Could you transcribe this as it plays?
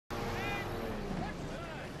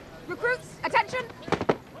Recruits, attention!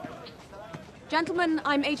 Gentlemen,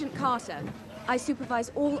 I'm Agent Carter. I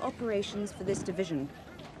supervise all operations for this division.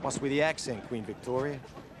 What's with the accent, Queen Victoria?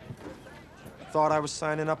 Thought I was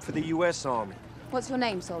signing up for the U.S. Army. What's your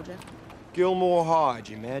name, soldier? Gilmore Hodge,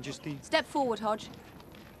 Your Majesty. Step forward, Hodge.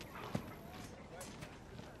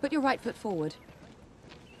 Put your right foot forward.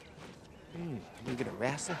 You gonna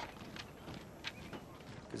wrestle?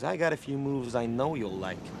 Because I got a few moves I know you'll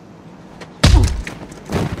like.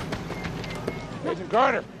 Agent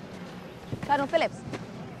Carter, Colonel Phillips.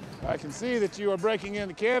 I can see that you are breaking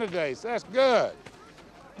into candidates. That's good.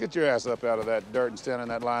 Get your ass up out of that dirt and stand in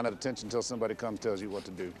that line at attention until somebody comes and tells you what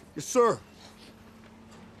to do. Yes, sir.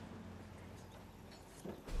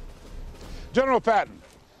 General Patton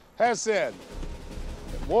has said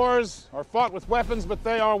that wars are fought with weapons, but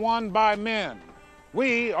they are won by men.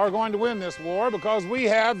 We are going to win this war because we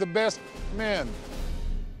have the best men.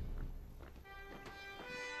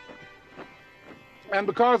 And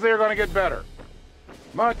because they are going to get better.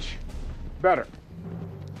 Much better.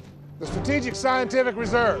 The Strategic Scientific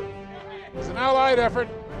Reserve is an allied effort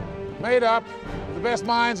made up of the best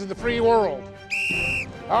minds in the free world.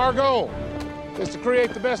 Our goal is to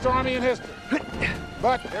create the best army in history.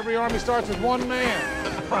 But every army starts with one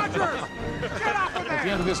man. Rogers! Get off of there! At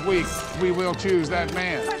the end of this week, we will choose that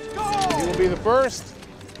man. Let's go! He will be the first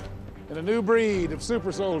in a new breed of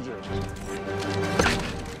super soldiers.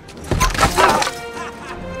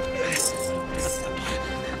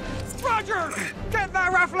 Rogers! Get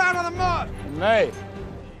that rifle out of the mud! And they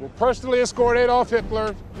will personally escort Adolf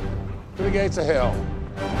Hitler to the gates of hell.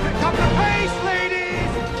 Pick up the pace,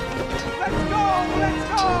 ladies! Let's go! Let's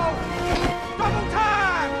go! Double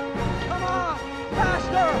time! Come on!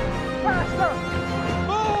 Faster! Faster!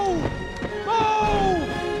 Move! Move!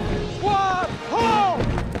 Squad, pull!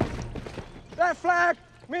 That flag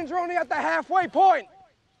means we're only at the halfway point.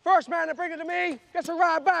 First man to bring it to me gets a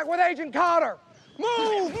ride back with Agent Carter.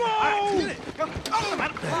 Move! Move! Come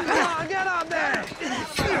on, get up there!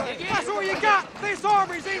 That's all you got! This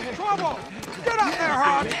army's in trouble! Get up there,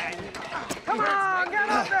 Hodge! Come on, get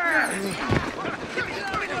up there!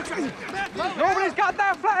 Nobody's got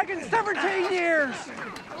that flag in 17 years!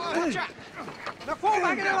 Now fall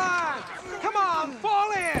back in the line! Come on,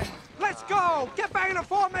 fall in! Let's go! Get back into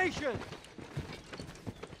formation!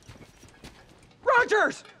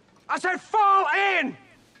 Rogers! I said fall in!